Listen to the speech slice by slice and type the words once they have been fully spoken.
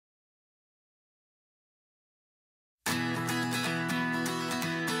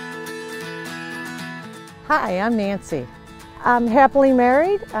Hi, I'm Nancy. I'm happily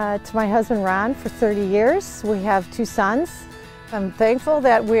married to my husband Ron for 30 years. We have 2 sons. I'm thankful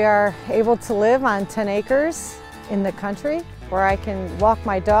that we are able to live on 10 acres in the country where I can walk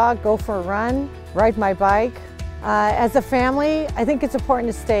my dog, go for a run, ride my bike. As a family, I think it's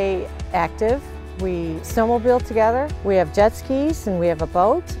important to stay active. We snowmobile together, we have jet skis, and we have a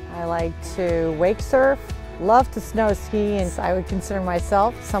boat. I like to wake surf, love to snow ski, and I would consider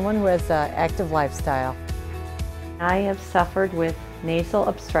myself someone who has an active lifestyle. I have suffered with nasal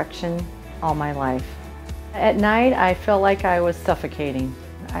obstruction all my life. At night, I felt like I was suffocating.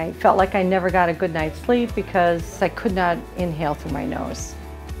 I felt like I never got a good night's sleep because I could not inhale through my nose.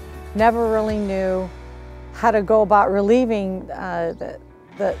 Never really knew how to go about relieving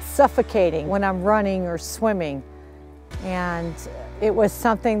the suffocating when I'm running or swimming. And it was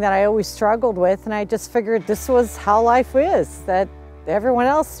something that I always struggled with, and I just figured this was how life is, that everyone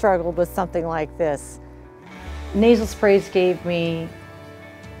else struggled with something like this. Nasal sprays gave me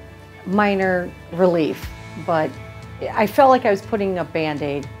minor relief, but I felt like I was putting a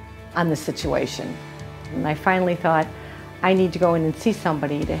Band-Aid on the situation. And I finally thought, I need to go in and see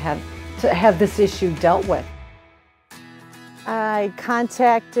somebody to have this issue dealt with. I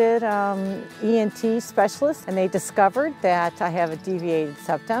contacted ENT specialists, and they discovered that I have a deviated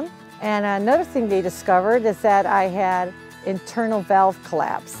septum. And another thing they discovered is that I had internal valve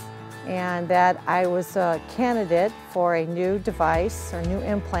collapse, and that I was a candidate for a new device or new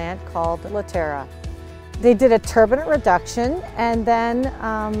implant called Latera. They did a turbinate reduction and then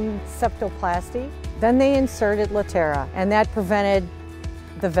septoplasty. Then they inserted Latera, and that prevented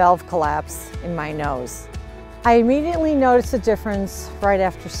the valve collapse in my nose. I immediately noticed a difference right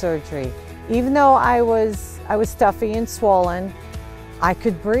after surgery. Even though I was stuffy and swollen, I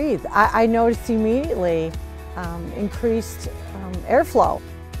could breathe. I noticed immediately increased airflow.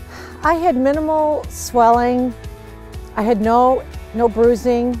 I had minimal swelling, I had no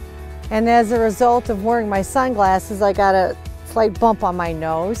bruising, and as a result of wearing my sunglasses, I got a slight bump on my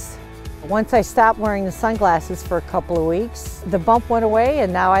nose. Once I stopped wearing the sunglasses for a couple of weeks, the bump went away,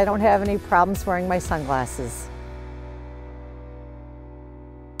 and now I don't have any problems wearing my sunglasses.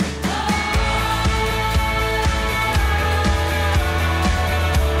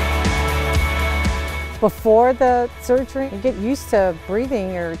 Before the surgery, you get used to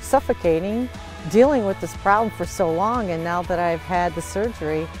breathing or suffocating, dealing with this problem for so long, and now that I've had the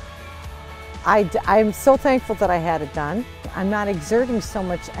surgery, I'm so thankful that I had it done. I'm not exerting so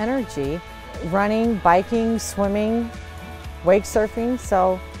much energy, running, biking, swimming, wake surfing,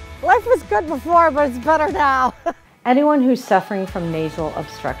 so life was good before, but it's better now. Anyone who's suffering from nasal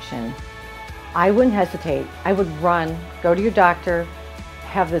obstruction, I wouldn't hesitate. I would run, go to your doctor,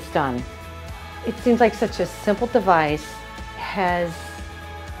 have this done. It seems like such a simple device has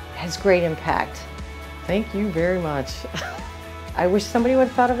great impact. Thank you very much. I wish somebody would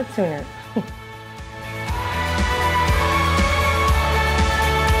have thought of it sooner.